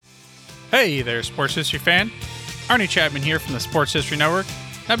Hey there, sports history fan. Arnie Chapman here from the Sports History Network.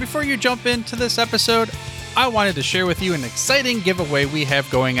 Now, before you jump into this episode, I wanted to share with you an exciting giveaway we have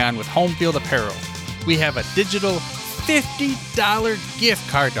going on with Home Field Apparel. We have a digital $50 gift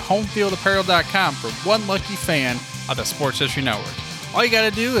card to homefieldapparel.com for one lucky fan of the Sports History Network. All you got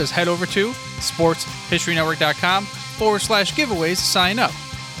to do is head over to sportshistorynetwork.com/giveaways to sign up.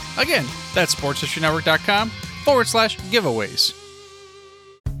 Again, that's sportshistorynetwork.com/giveaways.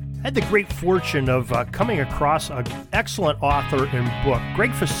 I had the great fortune of coming across an excellent author and book. Greg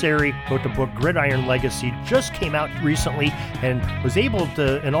Fasseri wrote the book Gridiron Legacy, just came out recently, and was able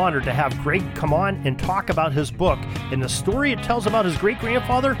to, and honored to have Greg come on and talk about his book and the story it tells about his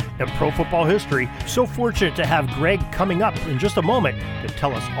great-grandfather and pro football history. So fortunate to have Greg coming up in just a moment to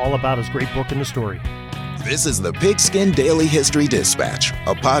tell us all about his great book and the story. This is the Pigskin Daily History Dispatch,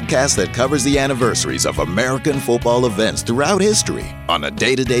 a podcast that covers the anniversaries of American football events throughout history on a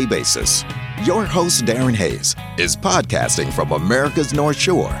day-to-day basis. Your host, Darren Hayes, is podcasting from America's North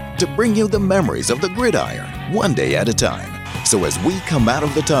Shore to bring you the memories of the gridiron, one day at a time. So as we come out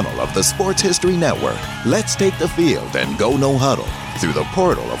of the tunnel of the Sports History Network, let's take the field and go no huddle through the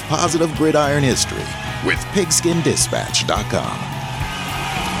portal of positive gridiron history with pigskindispatch.com.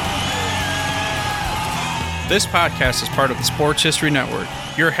 This podcast is part of the Sports History Network,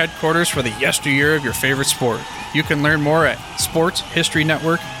 your headquarters for the yesteryear of your favorite sport. You can learn more at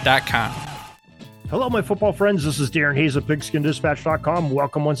sportshistorynetwork.com. Hello, my football friends. This is Darren Hayes of pigskindispatch.com.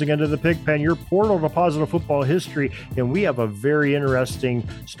 Welcome once again to the Pigpen, your portal to positive football history. And we have a very interesting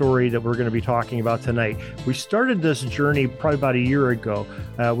story that we're going to be talking about tonight. We started this journey probably about a year ago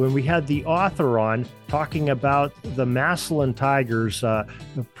when we had the author on talking about the Massillon Tigers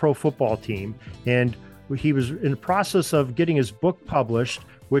pro football team. And he was in the process of getting his book published,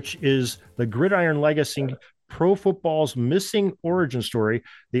 which is The Gridiron Legacy, Pro Football's Missing Origin Story.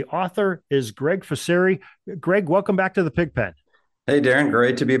 The author is Greg Fasseri. Greg, welcome back to the Pigpen. Hey, Darren,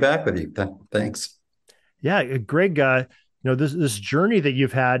 great to be back with you. Thanks. Yeah, Greg, this journey that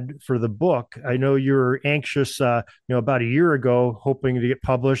you've had for the book, I know you were anxious, about a year ago, hoping to get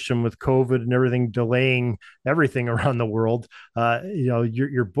published, and with COVID and everything delaying everything around the world,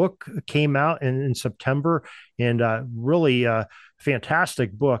 your book came out in September, and really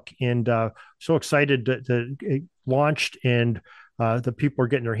fantastic book, and so excited that it launched and the people are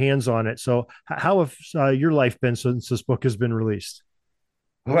getting their hands on it. So how have your life been since this book has been released?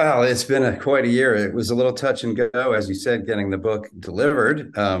 Well, it's been quite a year. It was a little touch and go, as you said, getting the book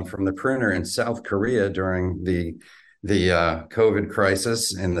delivered from the printer in South Korea during the COVID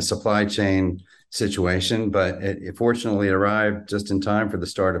crisis and the supply chain situation. But it fortunately arrived just in time for the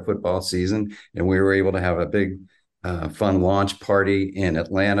start of football season, and we were able to have a big, fun launch party in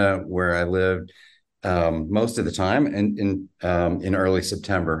Atlanta, where I lived most of the time, in early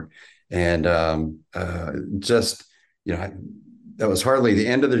September, and that was hardly the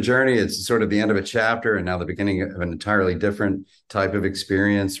end of the journey. It's sort of the end of a chapter, and now the beginning of an entirely different type of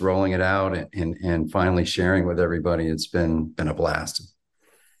experience, rolling it out and finally sharing with everybody. It's been a blast.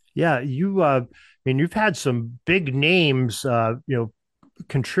 Yeah, you've had some big names,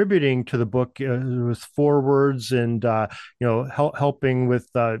 contributing to the book with forewords and, helping with,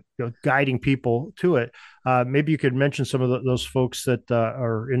 guiding people to it. Maybe you could mention some of those folks that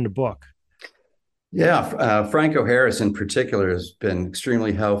are in the book. Yeah, Franco Harris in particular has been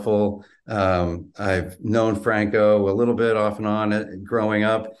extremely helpful. I've known Franco a little bit off and on growing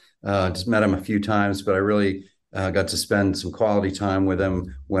up, just met him a few times, but I really got to spend some quality time with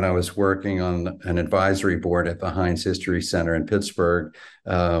him when I was working on an advisory board at the Heinz History Center in Pittsburgh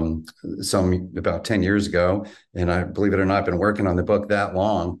about 10 years ago. And I, believe it or not, I've been working on the book that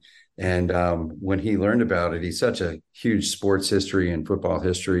long. And when he learned about it, he's such a huge sports history and football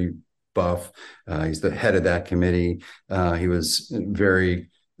history buff. He's the head of that committee. He was very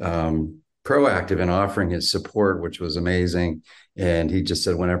proactive in offering his support, which was amazing. And he just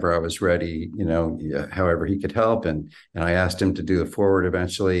said whenever I was ready, however he could help. And I asked him to do the forward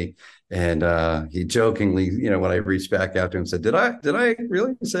eventually. And he jokingly, when I reached back out to him, said, did I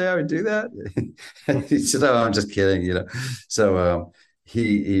really say I would do that? And he said, oh, I'm just kidding, So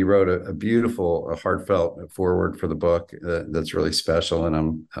he wrote a beautiful, heartfelt foreword for the book that's really special,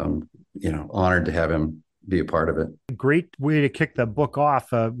 and I'm honored to have him be a part of it. Great way to kick the book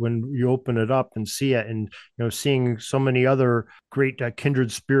off when you open it up and see it, and seeing so many other great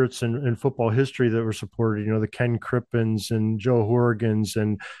kindred spirits in football history that were supported. The Ken Crippens and Joe Horrigans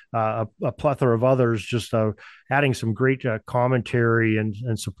and a plethora of others, just adding some great commentary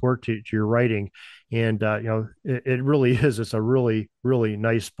and support to your writing. And it really is. It's a really, really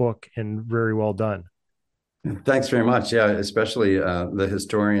nice book and very well done. Thanks very much. Yeah, especially the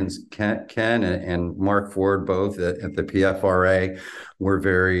historians Ken and Mark Ford, both at the PFRA, were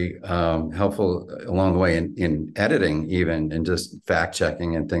very helpful along the way in editing, even, and just fact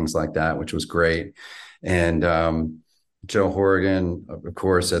checking and things like that, which was great. And Joe Horrigan, of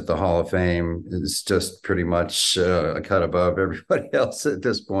course, at the Hall of Fame, is just pretty much a cut above everybody else at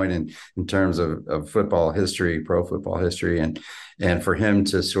this point in terms of football history, pro football history, and for him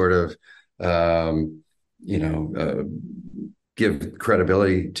to sort of give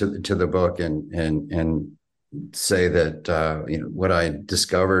credibility to the book and say that what I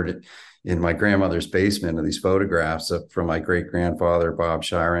discovered in my grandmother's basement of these photographs from my great grandfather Bob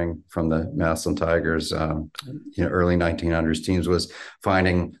Shiring from the Massillon Tigers, early 1900s teams, was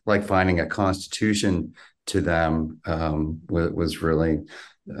finding a constitution to them was really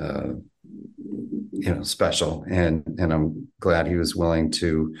special, and I'm glad he was willing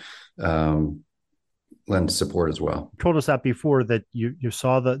to lend support as well. You told us that before, that you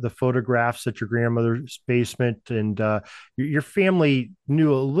saw the photographs at your grandmother's basement, and your family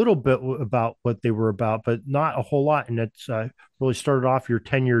knew a little bit about what they were about, but not a whole lot. And it's really started off your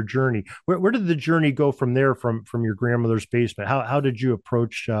 10-year journey. Where did the journey go from there, from your grandmother's basement? How did you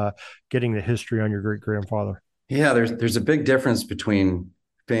approach getting the history on your great grandfather? Yeah, there's a big difference between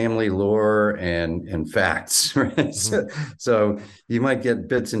family lore and facts, right? Mm-hmm. So you might get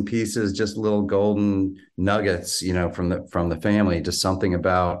bits and pieces, just little golden nuggets, from the family, just something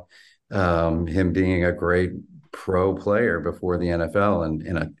about him being a great pro player before the NFL,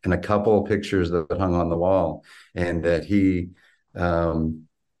 and a couple pictures that hung on the wall, and that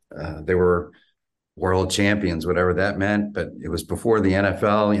they were world champions, whatever that meant, but it was before the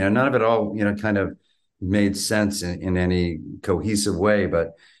NFL. None of it all, kind of made sense in any cohesive way.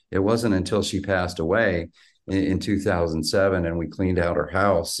 But it wasn't until she passed away in 2007 and we cleaned out her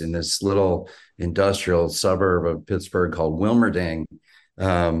house in this little industrial suburb of Pittsburgh called Wilmerding,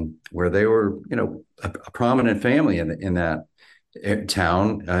 where they were, a prominent family in that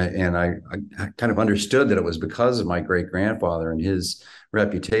town. And I kind of understood that it was because of my great grandfather and his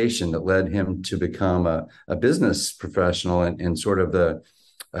reputation that led him to become a business professional and sort of a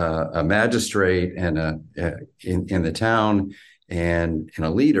magistrate and in the town and a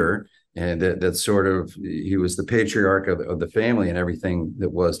leader, and that sort of, he was the patriarch of the family and everything that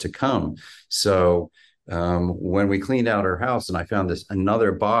was to come. So when we cleaned out her house, and I found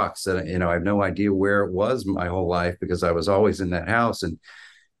another box that I have no idea where it was my whole life, because I was always in that house, and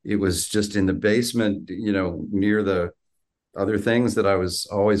it was just in the basement, near the other things that I was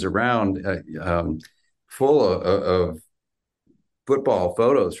always around, full of football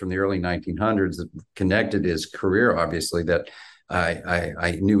photos from the early 1900s that connected his career, obviously, that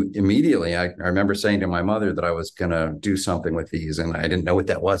I knew immediately. I remember saying to my mother that I was going to do something with these, and I didn't know what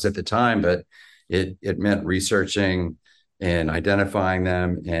that was at the time, but it meant researching and identifying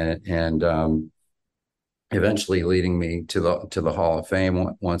them, and eventually leading me to the Hall of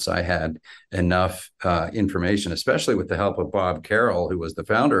Fame once I had enough information, especially with the help of Bob Carroll, who was the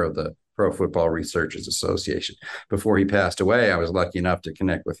founder of the Pro Football Researchers Association. Before he passed away, I was lucky enough to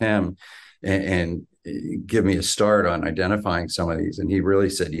connect with him and give me a start on identifying some of these. And he really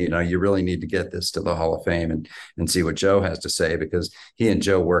said, you really need to get this to the Hall of Fame and see what Joe has to say, because he and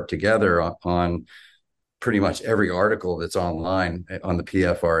Joe worked together on pretty much every article that's online on the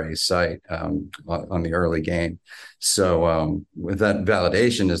PFRA site on the early game. So with that,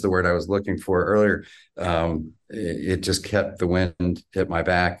 validation is the word I was looking for earlier. It just kept the wind at my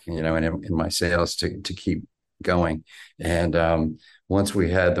back, and in my sails to keep going. And once we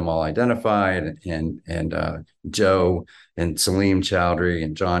had them all identified, and Joe and Salim Chowdhury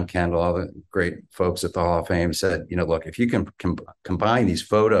and John Kendall, all the great folks at the Hall of Fame, said, look, if you can combine these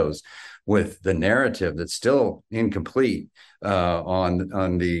photos with the narrative that's still incomplete on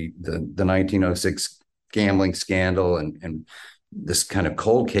the 1906 gambling scandal and this kind of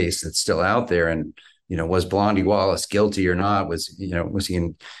cold case that's still out there, and was Blondie Wallace guilty or not? Was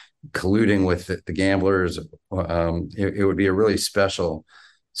he colluding with the gamblers? It would be a really special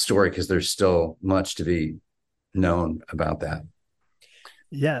story, because there's still much to be known about that.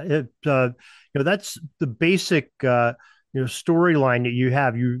 Yeah, that's the basic storyline that you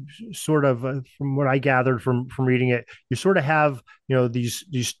have. You sort of, from what I gathered from reading it, you sort of have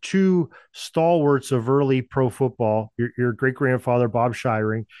these two stalwarts of early pro football, your great grandfather Bob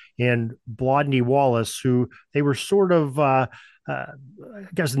Shiring and Blondie Wallace, who they were sort of I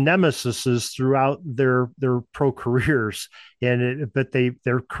guess nemesis throughout their pro careers, but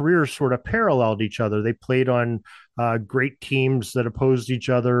their careers sort of paralleled each other. They played on great teams that opposed each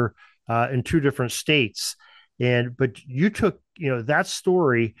other in two different states. But you took that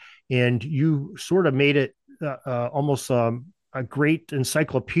story and you sort of made it almost a great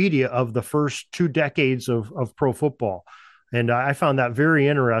encyclopedia of the first 2 decades of pro football. And I found that very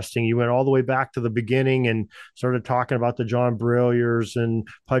interesting. You went all the way back to the beginning and started talking about the John Brilliers and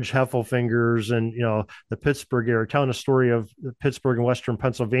Pudge Heffelfingers and, the Pittsburgh era, telling a story of Pittsburgh and Western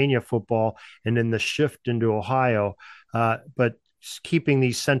Pennsylvania football and then the shift into Ohio. But keeping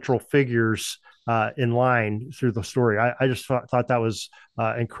these central figures in line through the story. I just thought that was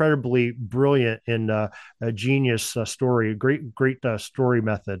incredibly brilliant and a genius story. Great story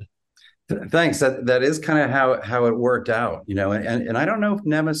method. Thanks. That is kind of how it worked out, and I don't know if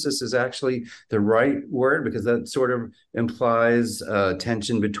nemesis is actually the right word, because that sort of implies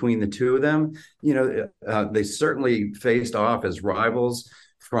tension between the two of them. They certainly faced off as rivals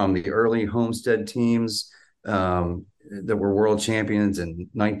from the early Homestead teams that were world champions in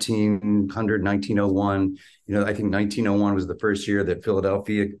 1900, 1901. I think 1901 was the first year that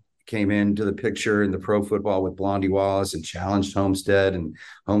Philadelphia came into the picture in the pro football with Blondie Wallace and challenged Homestead, and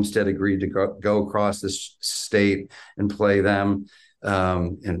Homestead agreed to go across the state and play them,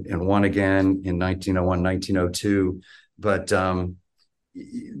 and won again in 1901, 1902. But I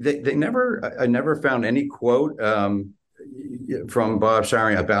never found any quote from Bob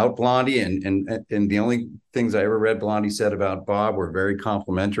Shiring about Blondie, and the only things I ever read Blondie said about Bob were very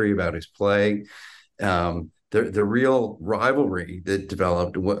complimentary about his play. The real rivalry that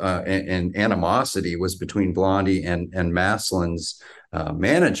developed and animosity was between Blondie and Massillon's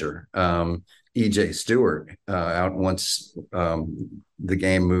manager, E.J. Stewart, out once the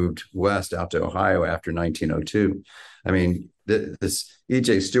game moved west out to Ohio after 1902. I mean, this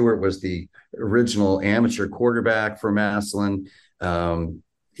E.J. Stewart was the original amateur quarterback for Massillon in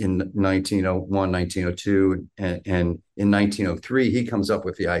 1901, 1902. And in 1903, he comes up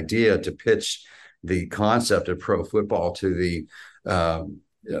with the idea to pitch the concept of pro football to the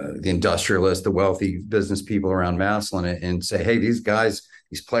industrialists, the wealthy business people around Massillon, and say, hey, these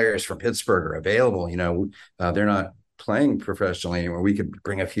players from Pittsburgh are available. They're not playing professionally anymore. We could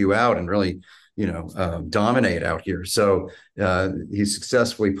bring a few out and really, dominate out here. So he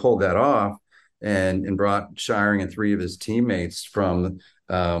successfully pulled that off and brought Shiring and three of his teammates from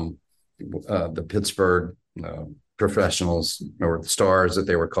the Pittsburgh professionals, or the Stars that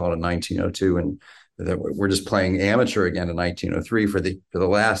they were called, in 1902, and that we're just playing amateur again in 1903 for the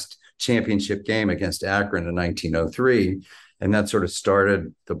last championship game against Akron in 1903, and that sort of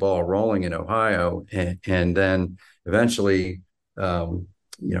started the ball rolling in Ohio. And then eventually,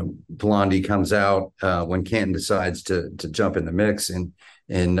 Blondie comes out when Canton decides to jump in the mix in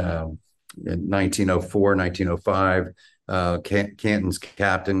 1904, 1905. Canton's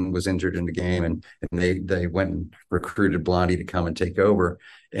captain was injured in the game, and they went and recruited Blondie to come and take over.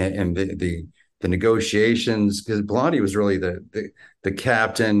 And the negotiations, because Blondie was really the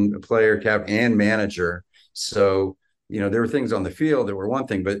captain, player, captain, and manager. So there were things on the field that were one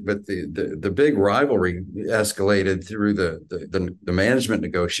thing, but the big rivalry escalated through the management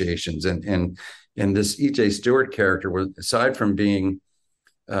negotiations. And this E.J. Stewart character was, aside from being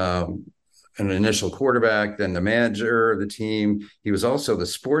an initial quarterback, then the manager of the team, he was also the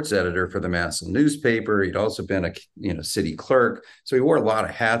sports editor for the Massillon newspaper. He'd also been a city clerk. So he wore a lot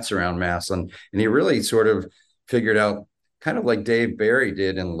of hats around Massillon, and he really sort of figured out, kind of like Dave Barry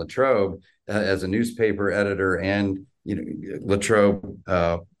did in Latrobe, as a newspaper editor and Latrobe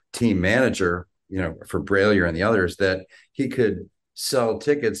team manager, for Brailier and the others, that he could sell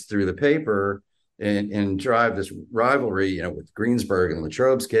tickets through the paper and drive this rivalry, with Greensburg and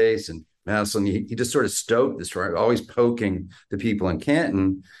Latrobe's case and Massillon. He just sort of stoked this, right? Always poking the people in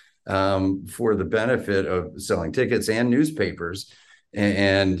Canton for the benefit of selling tickets and newspapers.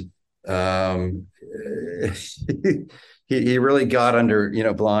 And he really got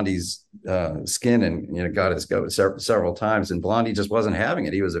under, Blondie's skin, and, got his goat several times. And Blondie just wasn't having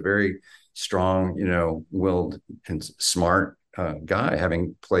it. He was a very strong, willed and smart guy,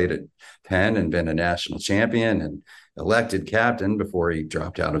 having played at Penn and been a national champion and elected captain before he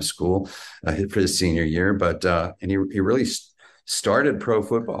dropped out of school for his senior year. But and he really started pro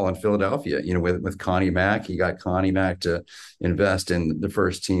football in Philadelphia, with Connie Mack. He got Connie Mack to invest in the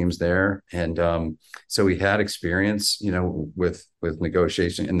first teams there. And so he had experience, with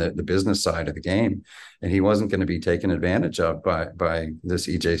negotiation in the business side of the game, and he wasn't going to be taken advantage of by this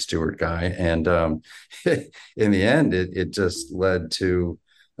E.J. Stewart guy. And in the end, it just led to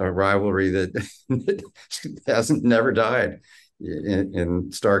a rivalry that never died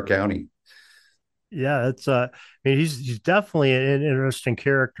in Stark County. Yeah, it's he's definitely an interesting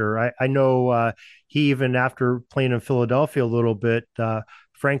character. I know he, even after playing in Philadelphia a little bit,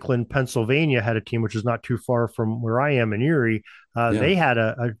 Franklin, Pennsylvania had a team, which is not too far from where I am in Erie. They had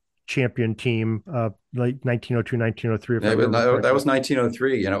a champion team, like 1902, 1903. Yeah, but that was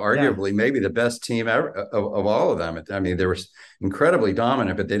 1903. Arguably maybe the best team ever of all of them. I mean, they were incredibly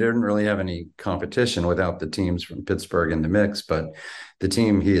dominant, but they didn't really have any competition without the teams from Pittsburgh in the mix. But the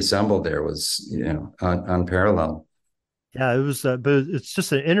team he assembled there was, unparalleled. Yeah, it was. But it's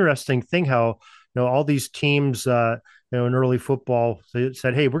just an interesting thing how all these teams, in early football, they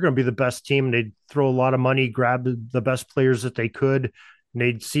said, "Hey, we're going to be the best team." And they'd throw a lot of money, grab the best players that they could, and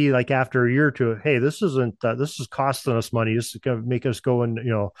they'd see like after a year or two, "Hey, this is costing us money. This is going to make us go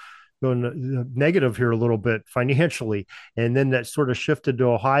negative here a little bit financially." And then that sort of shifted to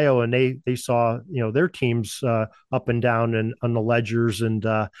Ohio, and they saw their teams up and down and on the ledgers, and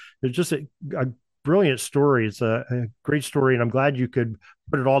it's just a brilliant story. It's a great story, and I'm glad you could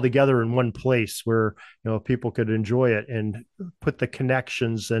put it all together in one place where people could enjoy it and put the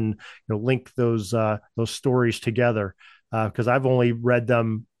connections and link those stories together. Because I've only read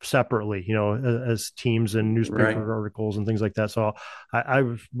them separately, as teams and newspaper articles and things like that. So I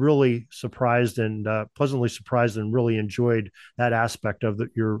was really surprised and pleasantly surprised, and really enjoyed that aspect of the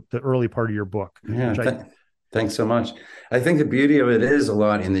early part of your book. Yeah. Thanks so much. I think the beauty of it is a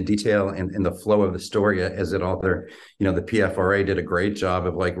lot in the detail and in the flow of the story as it all there. The PFRA did a great job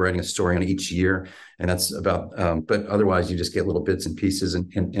of like writing a story on each year, and that's about. But otherwise, you just get little bits and pieces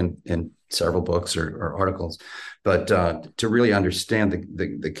in several books or articles. But to really understand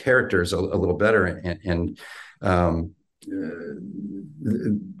the characters a little better and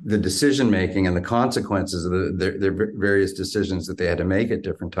the decision making and the consequences of their various decisions that they had to make at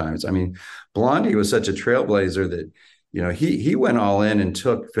different times. I mean, Blondie was such a trailblazer that he went all in and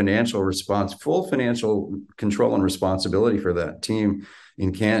took full financial control and responsibility for that team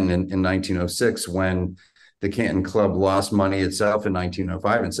in Canton in 1906 when the Canton Club lost money itself in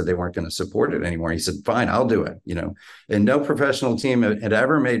 1905 and said they weren't going to support it anymore. He said, "Fine, I'll do it." And no professional team had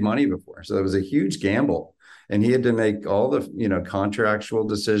ever made money before, so it was a huge gamble. And he had to make all the contractual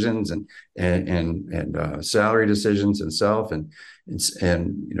decisions and salary decisions himself, and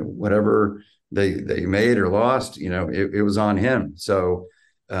whatever they made or lost, it was on him. So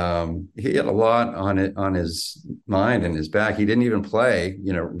he had a lot on his mind and his back. He didn't even play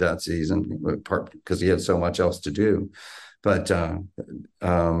that season, part because he had so much else to do. But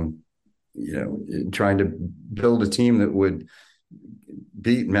trying to build a team that would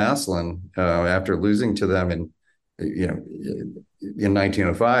beat Massillon after losing to them in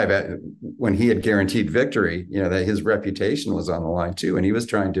 1905 when he had guaranteed victory, that his reputation was on the line too. And he was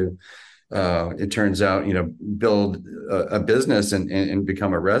trying to, it turns out, build a business and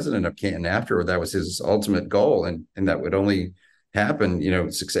become a resident of Canton afterward. That was his ultimate goal. And that would only happen,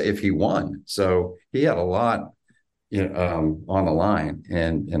 success if he won. So he had a lot on the line,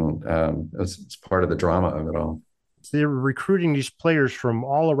 and it's part of the drama of it all. They were recruiting these players from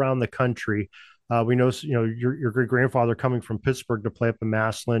all around the country. We know, your great grandfather coming from Pittsburgh to play up in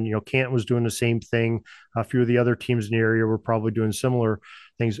Massillon. Canton was doing the same thing. A few of the other teams in the area were probably doing similar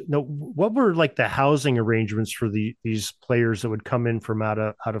things. Now, what were like the housing arrangements for these players that would come in from out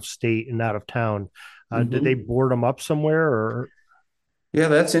of state and out of town? Did they board them up somewhere, or? Yeah,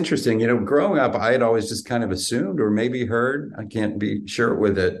 that's interesting. Growing up, I had always just kind of assumed or maybe heard, I can't be sure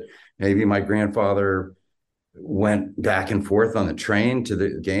with it, maybe my grandfather went back and forth on the train to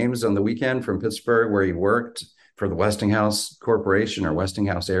the games on the weekend from Pittsburgh, where he worked for the Westinghouse Corporation or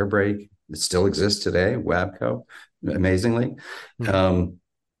Westinghouse Air Brake. It still exists today, WABCO, amazingly. Mm-hmm.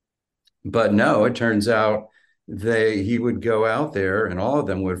 But no, it turns out he would go out there, and all of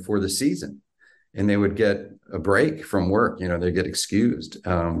them would for the season, and they would get a break from work. They get excused,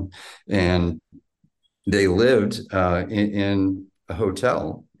 and they lived in a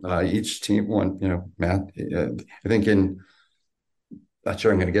hotel. Each team won, Matt, I think not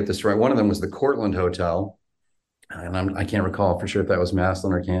sure I'm going to get this right. One of them was the Cortland Hotel, and I can't recall for sure if that was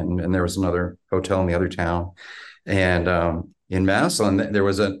Massillon or Canton. And there was another hotel in the other town. And in Massillon, there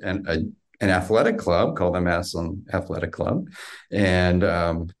was an athletic club called the Massillon Athletic Club, and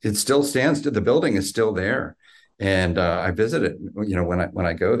it still stands. The building is still there. And I visited. When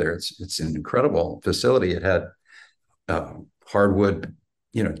I go there, it's an incredible facility. It had hardwood,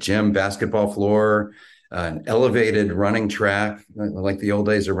 gym, basketball floor, an elevated running track like the old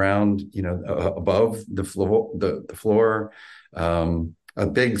days around, above the floor, a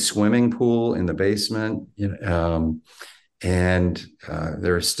big swimming pool in the basement, and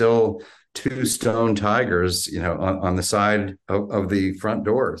there are still two stone tigers, on the side of the front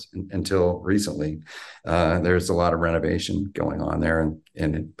doors until recently. There's a lot of renovation going on there,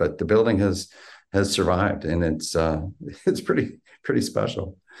 but the building has survived, and it's pretty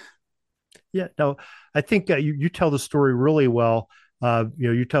special. Yeah, no, I think you tell the story really well.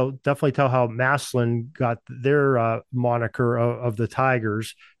 You definitely tell how Massillon got their moniker of the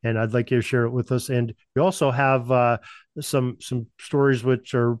Tigers, and I'd like you to share it with us. And you also have some stories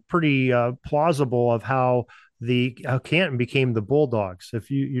which are pretty plausible of how Canton became the Bulldogs.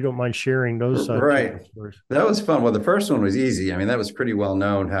 If you don't mind sharing those Right. stories. That was fun. Well, the first one was easy. I mean, that was pretty well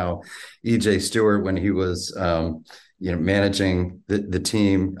known how E.J. Stewart, when he was, managing the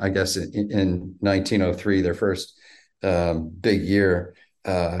team, I guess in 1903, their first big year,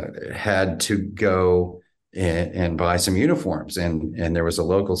 had to go and buy some uniforms. And there was a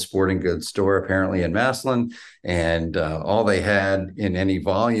local sporting goods store apparently in Massillon, and all they had in any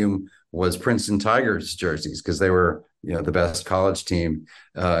volume was Princeton Tigers jerseys, because they were, the best college team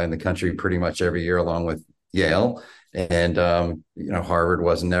in the country pretty much every year, along with Yale. And, Harvard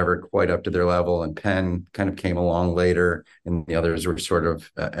was never quite up to their level, and Penn kind of came along later, and the others were sort of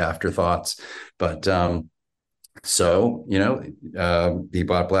afterthoughts. But he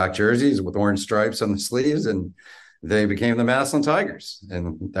bought black jerseys with orange stripes on the sleeves, and they became the Massillon Tigers.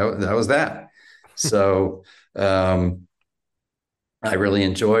 And that was that. So, I really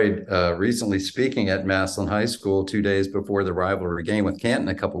enjoyed recently speaking at Massillon High School 2 days before the rivalry game with Canton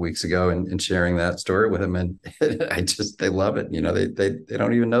a couple of weeks ago, and sharing that story with them. And they love it. They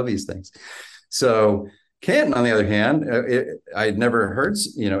don't even know these things. So Canton, on the other hand, I'd never heard,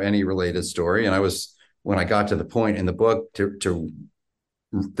 any related story. And when I got to the point in the book to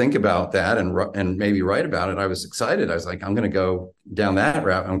think about that and maybe write about it, I was excited. I was like, I'm going to go down that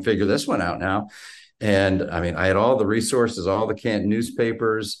route and figure this one out now. And I mean, I had all the resources, all the Canton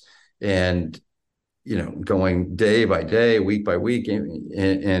newspapers, and, going day by day, week by week,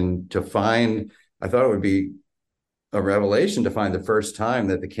 and to find, I thought it would be a revelation to find the first time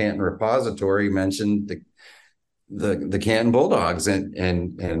that the Canton Repository mentioned the Canton Bulldogs.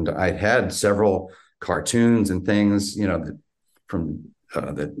 And I had several cartoons and things, that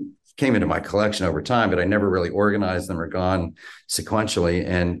came into my collection over time, but I never really organized them or gone sequentially.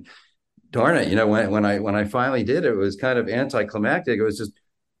 And darn it, when I finally did, it was kind of anticlimactic. It was just,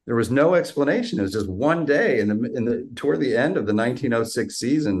 there was no explanation. It was just one day toward the end of the 1906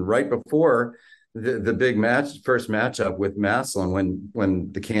 season, right before the big first matchup with Massillon,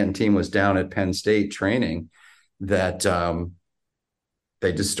 when the Canton team was down at Penn State training, that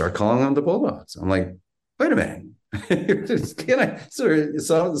they just start calling them the Bulldogs. I'm like, wait a minute. Can I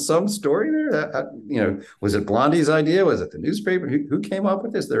some story there? Was it Blondie's idea? Was it the newspaper? Who came up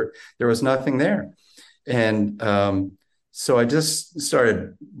with this? There was nothing there. And so I just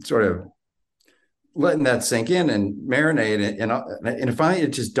started sort of letting that sink in and marinate. And finally,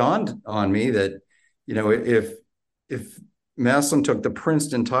 it just dawned on me that, if Massillon took the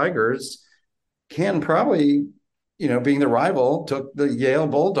Princeton Tigers, Canton probably, being the rival, took the Yale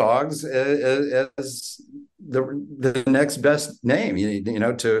Bulldogs as the next best name,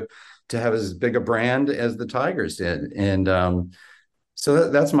 to have as big a brand as the Tigers did. And so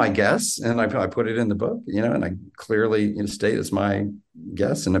that's my guess. And I put it in the book, and I clearly state it's my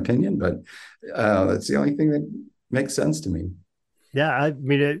guess and opinion, but that's the only thing that makes sense to me. Yeah. I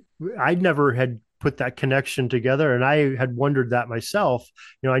mean, I never had put that connection together, and I had wondered that myself.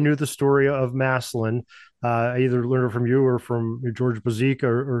 I knew the story of Massillon. I either learned it from you or from George Bazika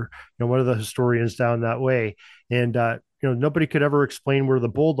or one of the historians down that way. And nobody could ever explain where the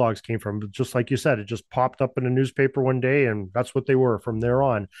Bulldogs came from. But just like you said, it just popped up in a newspaper one day, and that's what they were from there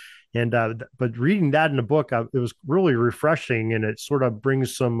on. And but reading that in the book, it was really refreshing, and it sort of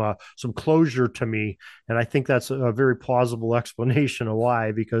brings some closure to me. And I think that's a very plausible explanation of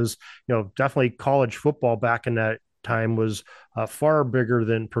why, because definitely college football back in that time was far bigger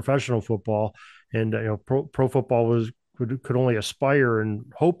than professional football, and pro football could only aspire and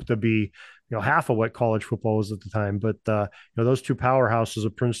hope to be half of what college football was at the time. But those two powerhouses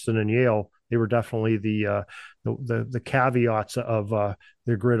of Princeton and Yale, they were definitely the caveats of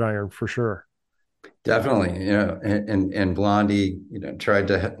the gridiron for sure. Definitely, and Blondie, tried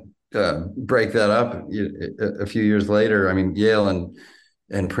to break that up a few years later. I mean, Yale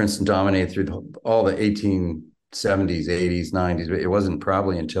and Princeton dominated through all the 1870s, 80s, 90s. But it wasn't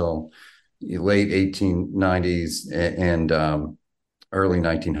probably until late 1890s and early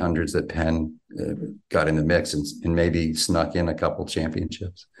 1900s that Penn got in the mix and maybe snuck in a couple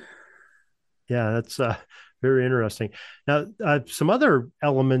championships. Yeah, that's very interesting. Now, some other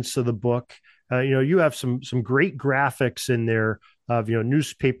elements of the book, you have some great graphics in there of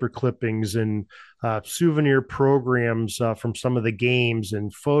newspaper clippings and souvenir programs from some of the games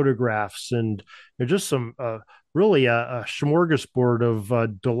and photographs, and just some really a smorgasbord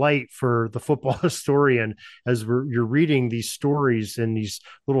of delight for the football historian as you're reading these stories and these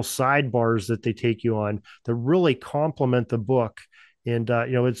little sidebars that they take you on that really complement the book. And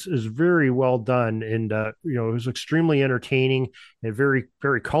it's very well done, and it was extremely entertaining and very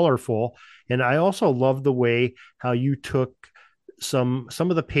very colorful. And I also love the way how you took some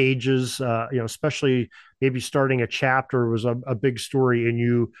of the pages, especially maybe starting a chapter was a big story, and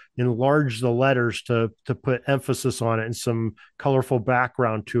you enlarge the letters to put emphasis on it and some colorful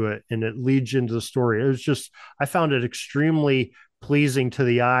background to it, and it leads into the story. It was just, I found it extremely pleasing to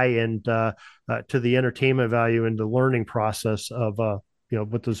the eye, and to the entertainment value and the learning process of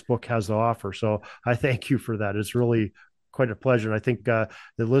what this book has to offer. So I thank you for that. It's really quite a pleasure. And I think the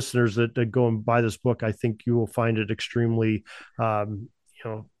listeners that go and buy this book, I think you will find it extremely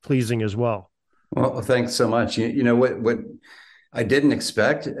pleasing as well. Well, thanks so much. You know what I didn't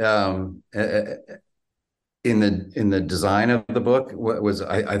expect in the design of the book was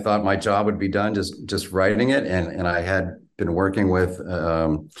I thought my job would be done just writing it, and I had been working with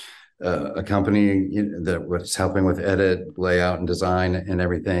a company that was helping with edit, layout, and design and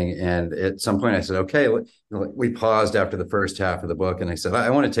everything. And at some point I said, okay, we paused after the first half of the book, and I said, I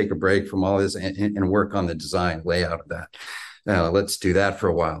want to take a break from all this and work on the design layout of that. Let's do that for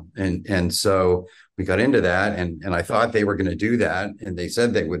a while. And so we got into that, and I thought they were going to do that, and they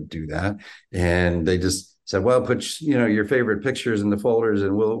said they would do that, and they just said, well, put your favorite pictures in the folders,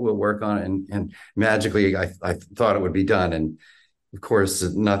 and we'll work on it. And magically, I thought it would be done, and of course,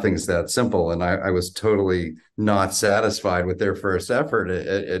 nothing's that simple. And I was totally not satisfied with their first effort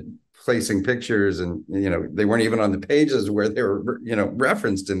at placing pictures, and they weren't even on the pages where they were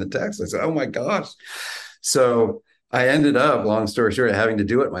referenced in the text. I said, oh my gosh. So I ended up, long story short, having to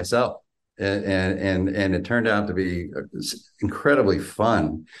do it myself, and it turned out to be incredibly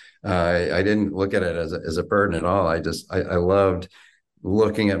fun. I didn't look at it as a burden at all. I loved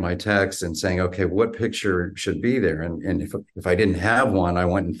looking at my text and saying, okay, what picture should be there? And if I didn't have one, I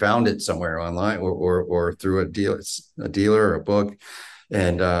went and found it somewhere online or through a dealer or a book,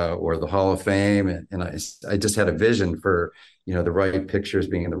 and or the Hall of Fame. And I just had a vision for, the right pictures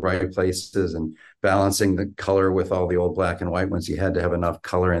being in the right places and balancing the color with all the old black and white ones. You had to have enough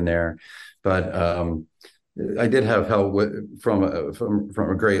color in there. But I did have help from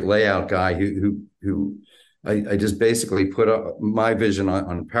a great layout guy who I just basically put up my vision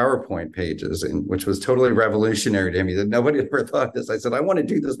on PowerPoint pages, which was totally revolutionary to him. He said, nobody ever thought this. I said, I want to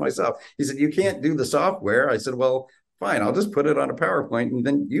do this myself. He said, you can't do the software. I said, well, fine, I'll just put it on a PowerPoint, and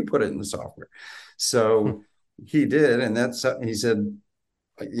then you put it in the software. So he did. And he said,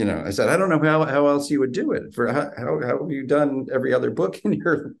 I said, I don't know how else you would do it. For how have you done every other book in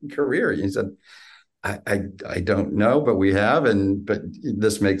your career? He said, I don't know, but we have, but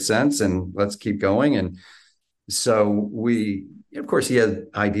this makes sense, and let's keep going. And so of course, he had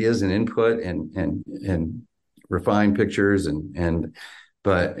ideas and input and refined pictures, and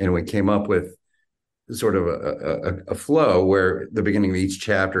we came up with sort of a flow where the beginning of each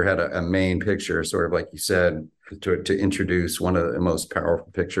chapter had a main picture, sort of like you said, to introduce one of the most powerful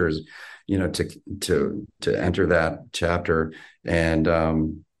pictures, to enter that chapter and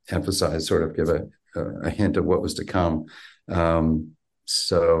emphasize, sort of give a hint of what was to come.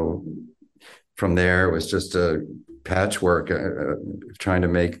 So from there, it was just a patchwork, trying to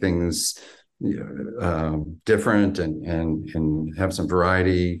make things different and have some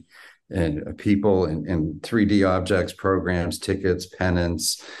variety, and people and 3D objects, programs, tickets,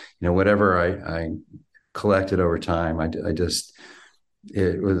 pennants, whatever I collected over time.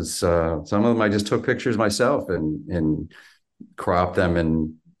 It was some of them I just took pictures myself and cropped them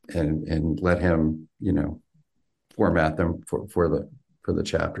and let him format them for the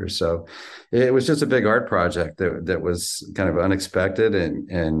chapters. So it was just a big art project that was kind of unexpected,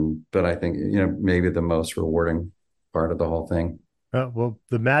 but I think maybe the most rewarding part of the whole thing. Well,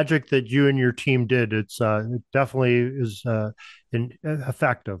 the magic that you and your team did, it definitely is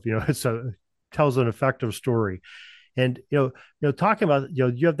effective. Tells an effective story. And talking about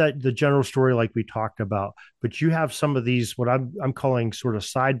you have the general story like we talked about, but you have some of these what I'm calling sort of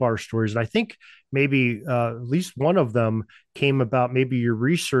sidebar stories. And I think maybe at least one of them came about maybe your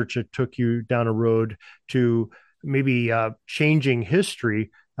research that took you down a road to maybe changing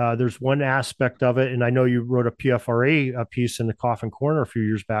history. There's one aspect of it, and I know you wrote a PFRA piece in the Coffin Corner a few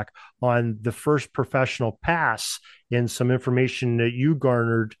years back on the first professional pass, and some information that you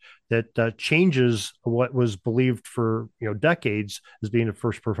garnered that changes what was believed for decades as being the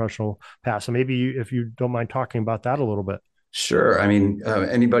first professional pass. So maybe if you don't mind talking about that a little bit. Sure. I mean,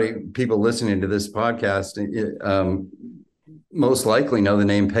 people listening to this podcast, most likely know the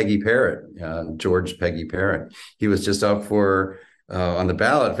name Peggy Parrott, George Peggy Parrott. He was just up for on the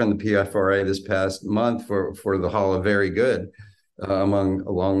ballot from the PFRA this past month for the Hall of Very Good, among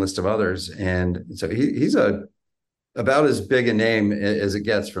a long list of others. And so he's a about as big a name as it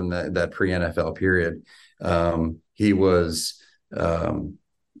gets from that pre-NFL period. He was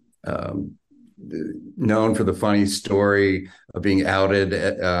known for the funny story of being outed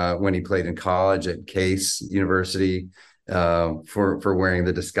when he played in college at Case University for wearing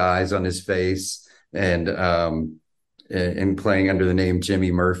the disguise on his face and playing under the name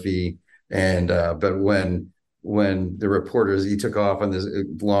Jimmy Murphy. And but when the reporters, he took off on this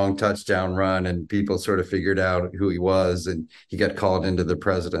long touchdown run and people sort of figured out who he was, and he got called into the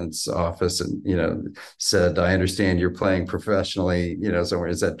president's office and, said, "I understand you're playing professionally, somewhere.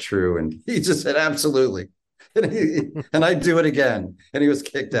 Is that true?" And he just said, "Absolutely." And I'd do it again. And he was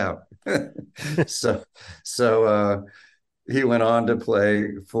kicked out. So he went on to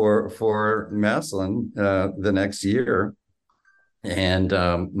play for Massillon the next year, and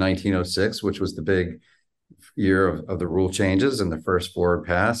 1906, which was the big year of the rule changes and the first forward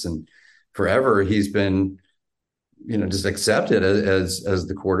pass, and forever he's been just accepted as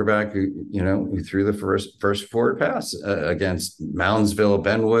the quarterback who threw the first forward pass against Moundsville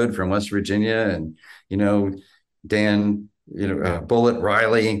Benwood from West Virginia, and Dan Bullet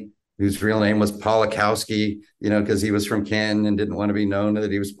Riley, whose real name was Polakowski, because he was from Canton and didn't want to be known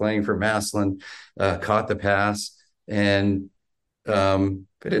that he was playing for Massillon, caught the pass. And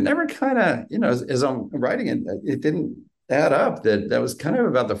but it never kind of, as I'm writing it, it didn't add up that was kind of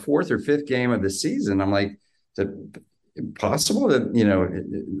about the fourth or fifth game of the season. I'm like, is it possible that,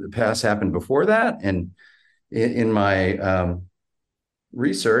 the pass happened before that? And in my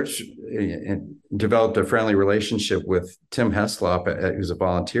research, developed a friendly relationship with Tim Heslop, who's a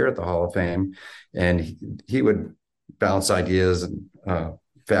volunteer at the Hall of Fame. And he would bounce ideas and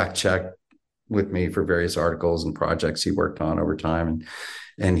fact check with me for various articles and projects he worked on over time.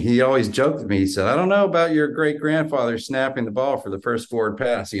 And he always joked with me. He said, "I don't know about your great grandfather snapping the ball for the first forward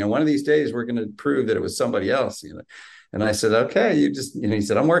pass. One of these days we're going to prove that it was somebody else." And I said, "Okay, he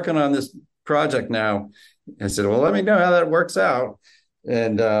said, "I'm working on this project now." I said, "Well, let me know how that works out."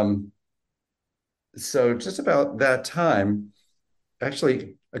 And so just about that time,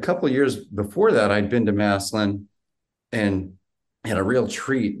 actually a couple of years before that, I'd been to Massillon and had a real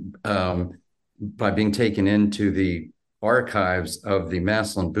treat by being taken into the archives of the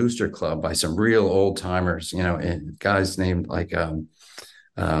Massillon Booster Club by some real old timers, and guys named like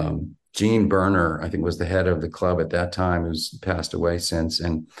Gene Berner, I think was the head of the club at that time, who's passed away since,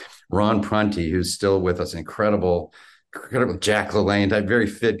 and Ron Prunty, who's still with us, incredible Jack LaLanne, that very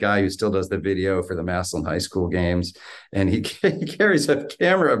fit guy who still does the video for the Massillon High School games. And he carries a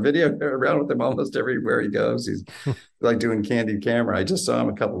video around with him almost everywhere he goes. He's like doing candid camera. I just saw him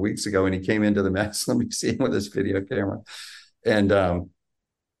a couple of weeks ago and he came into the Massillon Museum with his video camera. And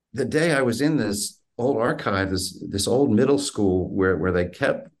the day I was in this old archive, this old middle school where they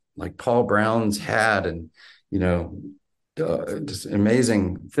kept like Paul Brown's hat and, just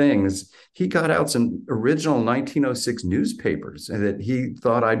amazing things, he got out some original 1906 newspapers that he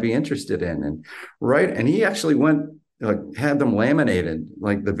thought I'd be interested in. And he actually had them laminated,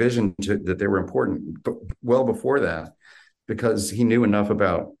 like the vision that they were important well before that, because he knew enough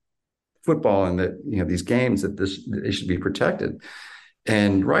about football and that, these games that they should be protected.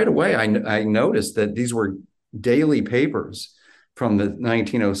 And right away, I noticed that these were daily papers from the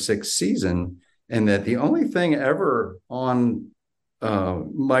 1906 season, and that the only thing ever on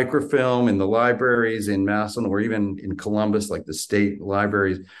microfilm in the libraries in Massillon or even in Columbus, like the state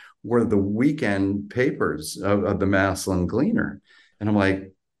libraries, were the weekend papers of the Massillon Gleaner. And I'm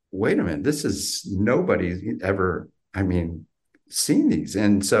like, wait a minute, this is nobody's ever, seen these.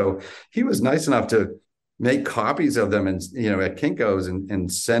 And so he was nice enough to make copies of them and, at Kinko's and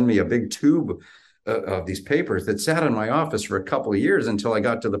send me a big tube of these papers that sat in my office for a couple of years until I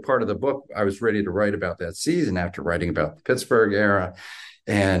got to the part of the book I was ready to write about that season after writing about the Pittsburgh era.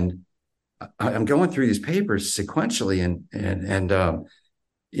 And I'm going through these papers sequentially and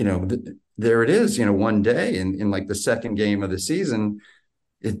there it is, one day in like the second game of the season,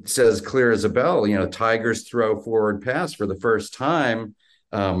 it says clear as a bell, Tigers throw forward pass for the first time.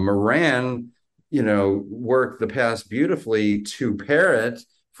 Moran, worked the pass beautifully to Parrott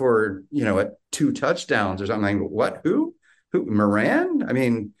for, 2 touchdowns or something. What? Who? Moran?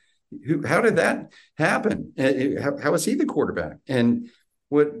 How did that happen? How was he the quarterback? And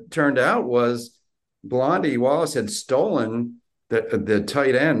what turned out was Blondie Wallace had stolen the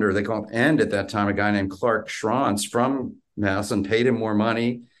tight end, or they call him end at that time, a guy named Clark Schrantz from Massillon, paid him more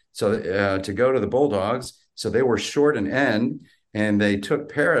money to go to the Bulldogs. So they were short an end, and they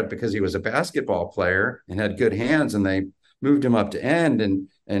took Parrott because he was a basketball player and had good hands, and they moved him up to end.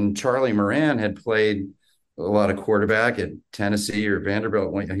 And Charlie Moran had played a lot of quarterback at Tennessee or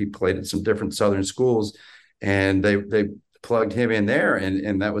Vanderbilt. He played at some different Southern schools. and they plugged him in there,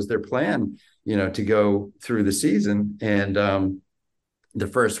 and that was their plan, to go through the season. And the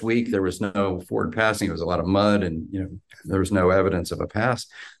first week there was no forward passing. It was a lot of mud, and there was no evidence of a pass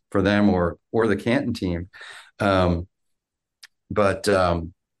for them or the Canton team. It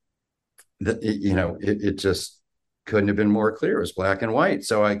just couldn't have been more clear. It was black and white.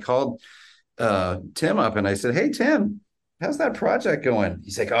 So I called Tim up and I said, "Hey, Tim, how's that project going?"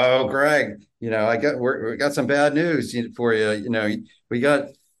 He's like, "Oh, Greg, we got some bad news for you. We got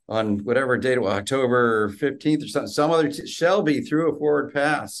on whatever date, October 15th or something, some other Shelby threw a forward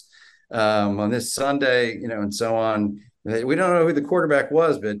pass on this Sunday, and so on. We don't know who the quarterback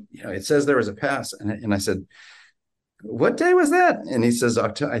was, but it says there was a pass." And I said, "What day was that?" And he says,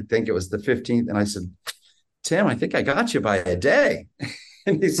 "October, I think it was the 15th." And I said, "Tim, I think I got you by a day."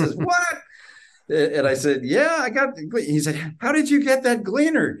 And he says, "What?" And I said, "Yeah, I got." He said, "How did you get that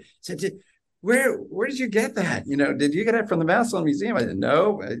Gleaner?" I said, Where did you get that? Did you get it from the Massillon Museum?" I said,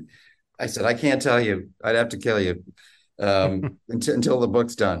 "No." I said, "I can't tell you. I'd have to kill you until the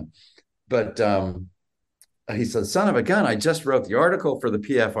book's done." But he said, "Son of a gun, I just wrote the article for the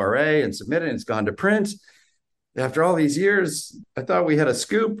PFRA and submitted it. It's gone to print. After all these years, I thought we had a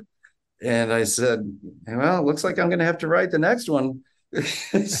scoop." And I said, "Well, it looks like I'm going to have to write the next one."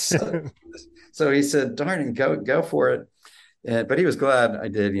 So he said, "Darn it, go for it." But he was glad I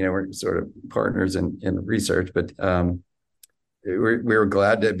did. We're sort of partners in research, but we were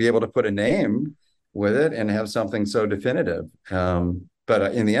glad to be able to put a name with it and have something so definitive.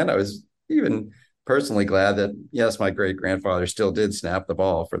 But in the end, I was even personally glad that, yes, my great grandfather still did snap the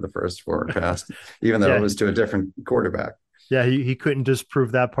ball for the first forward pass, even though it was to a different quarterback. Yeah, he couldn't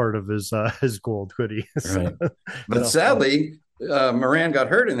disprove that part of his gold, could he? Right. But sadly, Moran got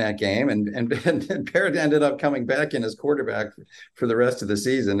hurt in that game, and Parrott ended up coming back in as quarterback for the rest of the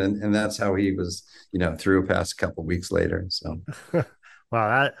season, and that's how he was, through past a couple of weeks later. So,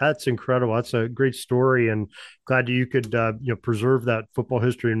 wow, that's incredible. That's a great story, and glad you could preserve that football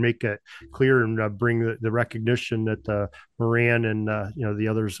history and make it clear and bring the recognition that Moran and the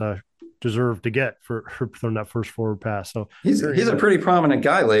others deserve to get for throwing that first forward pass. So he's a pretty prominent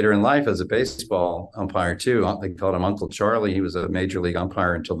guy later in life as a baseball umpire too. They called him Uncle Charlie. He was a major league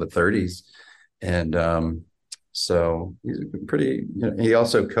umpire until the 30s, and so he's pretty. He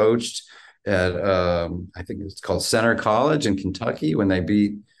also coached at I think it's called Center College in Kentucky when they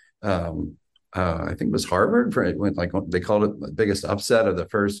beat I think it was Harvard for they called it the biggest upset of the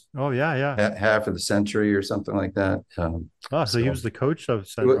first half of the century or something like that. So he was the coach of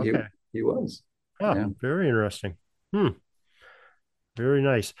Center. Okay. He was. Oh, yeah. Very interesting. Very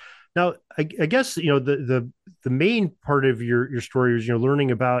nice. Now, I guess the main part of your story is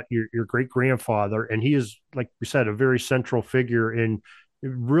learning about your great grandfather, and he is, like we said, a very central figure. And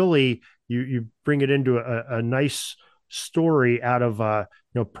really, you bring it into a nice story out of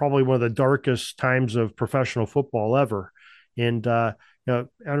probably one of the darkest times of professional football ever. And I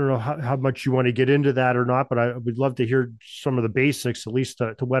don't know how much you want to get into that or not, but I would love to hear some of the basics, at least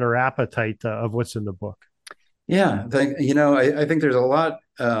to whet our appetite of what's in the book. Yeah, I think there's a lot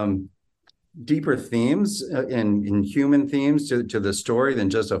deeper themes in human themes to the story than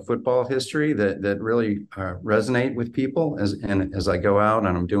just a football history that really resonate with people as I go out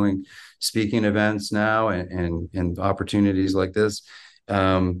and I'm doing speaking events now and opportunities like this,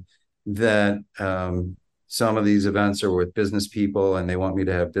 some of these events are with business people and they want me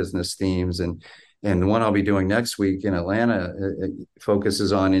to have business themes. And the one I'll be doing next week in Atlanta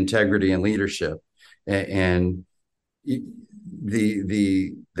focuses on integrity and leadership and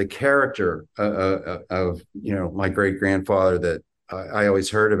the character of my great grandfather that I always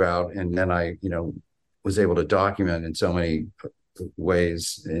heard about, and then I was able to document in so many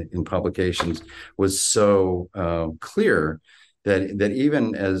ways in publications, was so clear that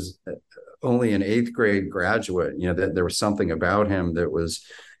even as only an 8th grade graduate, that there was something about him that was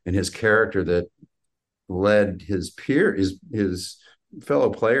in his character that led his fellow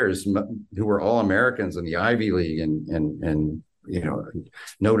players who were all Americans in the Ivy League and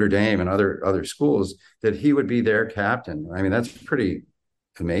Notre Dame and other schools, that he would be their captain. I mean, that's pretty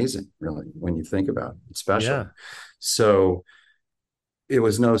amazing, really, when you think about it. It's special. Yeah. So it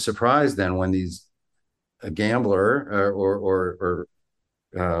was no surprise then when a gambler or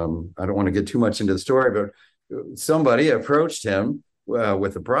I don't want to get too much into the story, but somebody approached him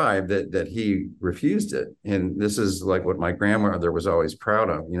with a bribe that he refused it. And this is like what my grandmother was always proud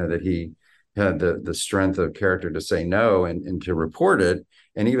of, that he had the strength of character to say no and to report it.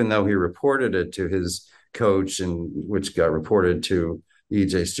 And even though he reported it to his coach, and which got reported to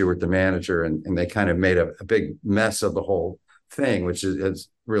E.J. Stewart, the manager, and they kind of made a big mess of the whole thing, which has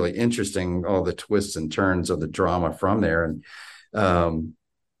really interesting, all the twists and turns of the drama from there. And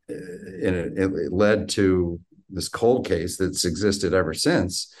it led to this cold case that's existed ever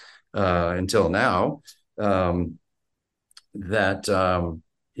since, until now.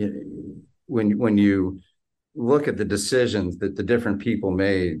 When you look at the decisions that the different people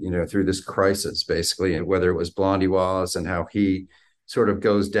made, through this crisis, basically, and whether it was Blondie Wallace and how he sort of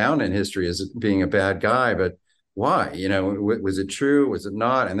goes down in history as being a bad guy, but why? Was it true? Was it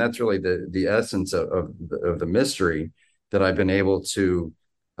not? And that's really the essence of the mystery that I've been able to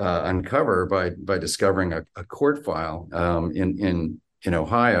uncover by discovering a court file in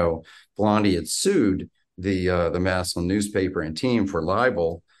Ohio. Blondie had sued the Massillon newspaper and team for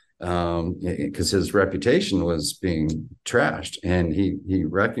libel, because his reputation was being trashed, and he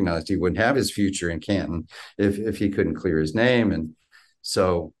recognized he wouldn't have his future in Canton if he couldn't clear his name. And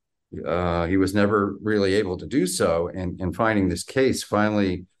so he was never really able to do so. And finding this case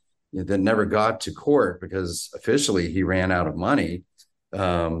finally that never got to court because officially he ran out of money.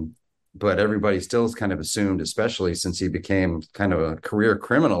 But everybody still is kind of assumed, especially since he became kind of a career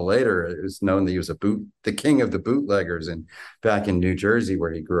criminal later. It was known that he was the king of the bootleggers, and back in New Jersey,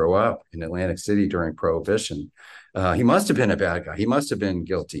 where he grew up in Atlantic City during Prohibition. He must have been a bad guy. He must have been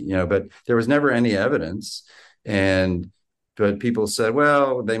guilty, but there was never any evidence. But people said,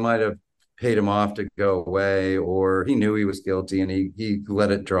 well, they might have paid him off to go away, or he knew he was guilty and he let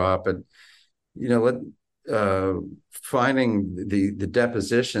it drop. And, finding the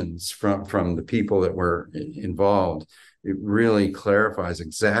depositions from the people that were involved, it really clarifies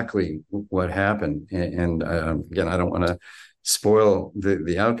exactly what happened. And again, I don't want to spoil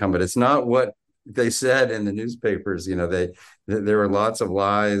the outcome, but it's not what they said in the newspapers. There were lots of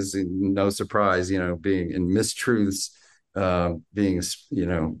lies, and no surprise, being in mistruths, being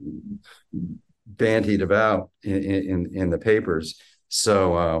bandied about in the papers.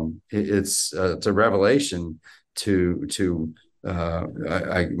 So it's a revelation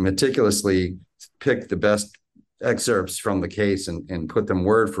I meticulously picked the best excerpts from the case and put them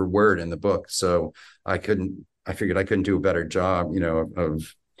word for word in the book. So I figured I couldn't do a better job,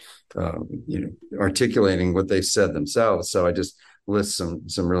 of articulating what they said themselves. So I just list some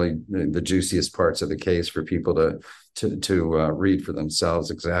really the juiciest parts of the case for people to read for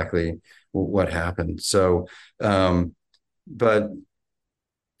themselves exactly what happened. So, but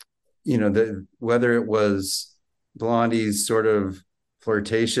whether it was Blondie's sort of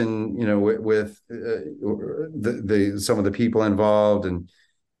flirtation, with some of the people involved, and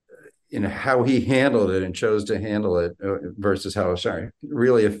how he handled it and chose to handle it versus how it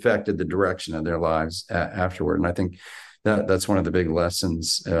really affected the direction of their lives afterward. And I think that's one of the big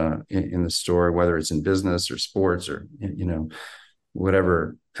lessons in the story, whether it's in business or sports or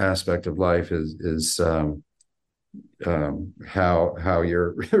whatever aspect of life is how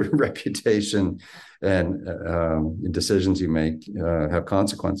your reputation and decisions you make have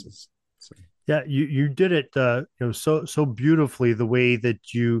consequences. So. Yeah, you did it so beautifully, the way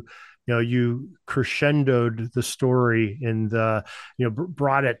that you crescendoed the story and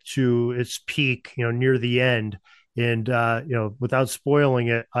brought it to its peak near the end, and without spoiling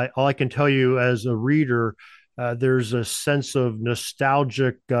it, all I can tell you as a reader, there's a sense of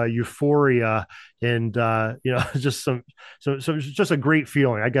nostalgic euphoria, and just just a great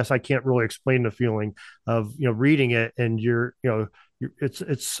feeling. I guess I can't really explain the feeling of reading it, and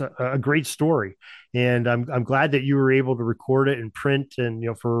it's a great story, and I'm glad that you were able to record it in print, and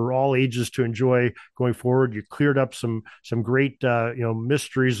for all ages to enjoy going forward. You cleared up some great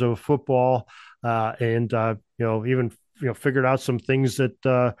mysteries of football, and even figured out some things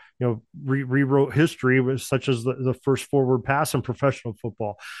that rewrote history, such as the first forward pass in professional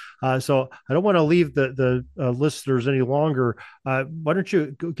football. So I don't want to leave the listeners any longer. Why don't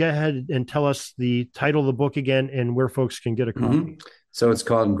you go ahead and tell us the title of the book again and where folks can get a copy? Mm-hmm. So it's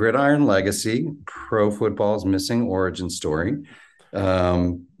called Gridiron Legacy: Pro Football's Missing Origin Story.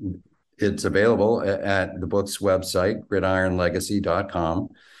 It's available at the book's website, gridironlegacy.com.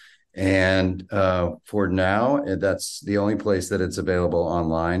 And for now, that's the only place that it's available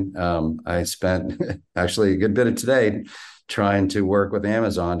online. I spent actually a good bit of today trying to work with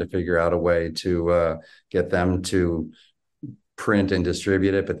Amazon to figure out a way to get them to print and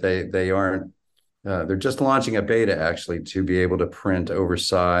distribute it, but they aren't. They're just launching a beta, actually, to be able to print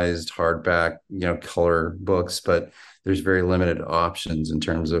oversized hardback, color books, but there's very limited options in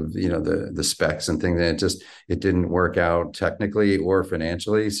terms of, the specs and things. And it didn't work out technically or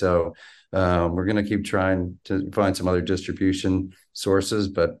financially. So we're going to keep trying to find some other distribution sources,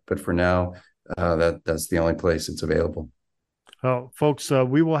 but for now, that's the only place it's available. Folks,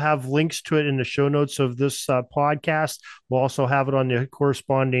 we will have links to it in the show notes of this podcast. We'll also have it on the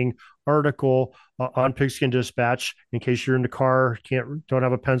corresponding article on Pigskin Dispatch in case you're in the car, don't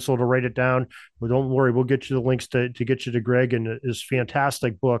have a pencil to write it down. Well, don't worry, we'll get you the links to get you to Greg and his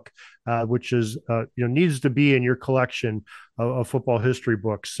fantastic book, which is needs to be in your collection of football history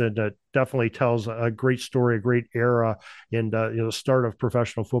books, and definitely tells a great story, a great era, and the start of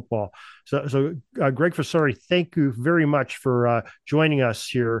professional football. So Greg Fasari, thank you very much for joining us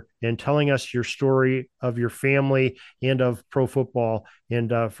here and telling us your story of your family and of pro football,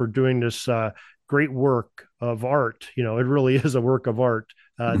 and for doing this great work of art. It really is a work of art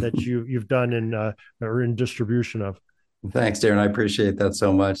that you've done or in distribution of. Thanks, Darren. I appreciate that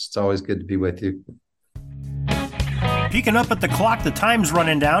so much. It's always good to be with you. Peeking up at the clock, the time's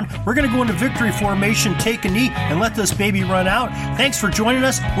running down. We're going to go into victory formation, take a knee, and let this baby run out. Thanks for joining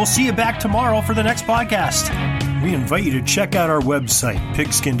us. We'll see you back tomorrow for the next podcast. We invite you to check out our website,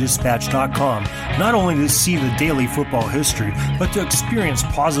 pigskindispatch.com, not only to see the daily football history, but to experience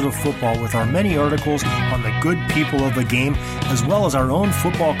positive football with our many articles on the good people of the game, as well as our own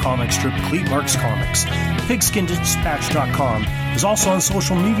football comic strip, Cleat Marks Comics. Pigskindispatch.com is also on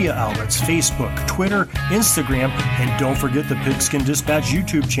social media outlets, Facebook, Twitter, Instagram, and don't forget the Pigskin Dispatch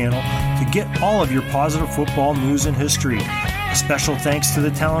YouTube channel to get all of your positive football news and history. A special thanks to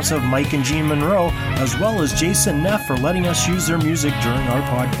the talents of Mike and Gene Monroe, as well as Jason Neff for letting us use their music during our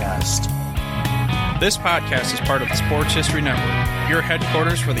podcast. This podcast is part of the Sports History Network, your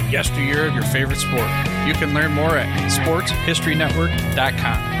headquarters for the yesteryear of your favorite sport. You can learn more at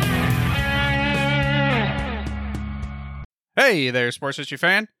sportshistorynetwork.com. Hey there, sports history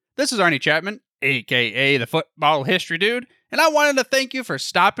fan. This is Arnie Chapman, a.k.a. the Football History Dude, and I wanted to thank you for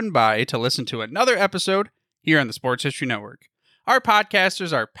stopping by to listen to another episode here on the Sports History Network. Our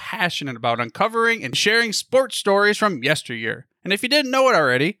podcasters are passionate about uncovering and sharing sports stories from yesteryear. And if you didn't know it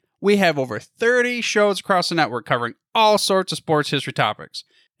already, we have over 30 shows across the network covering all sorts of sports history topics.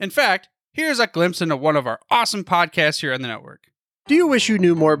 In fact, here's a glimpse into one of our awesome podcasts here on the network. Do you wish you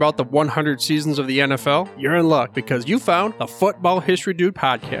knew more about the 100 seasons of the NFL? You're in luck because you found the Football History Dude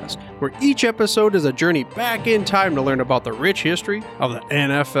podcast, where each episode is a journey back in time to learn about the rich history of the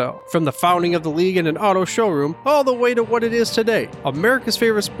NFL. From the founding of the league in an auto showroom, all the way to what it is today, America's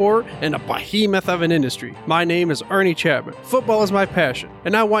favorite sport and a behemoth of an industry. My name is Arnie Chapman. Football is my passion,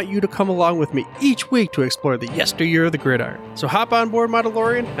 and I want you to come along with me each week to explore the yesteryear of the gridiron. So hop on board my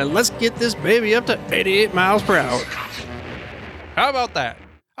DeLorean and let's get this baby up to 88 miles per hour. How about that?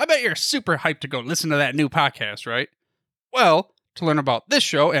 I bet you're super hyped to go listen to that new podcast, right? Well, to learn about this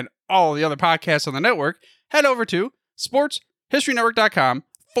show and all the other podcasts on the network, head over to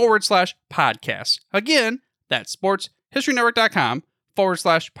sportshistorynetwork.com/podcasts. Again, that's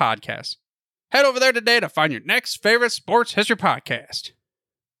sportshistorynetwork.com/podcasts. Head over there today to find your next favorite sports history podcast.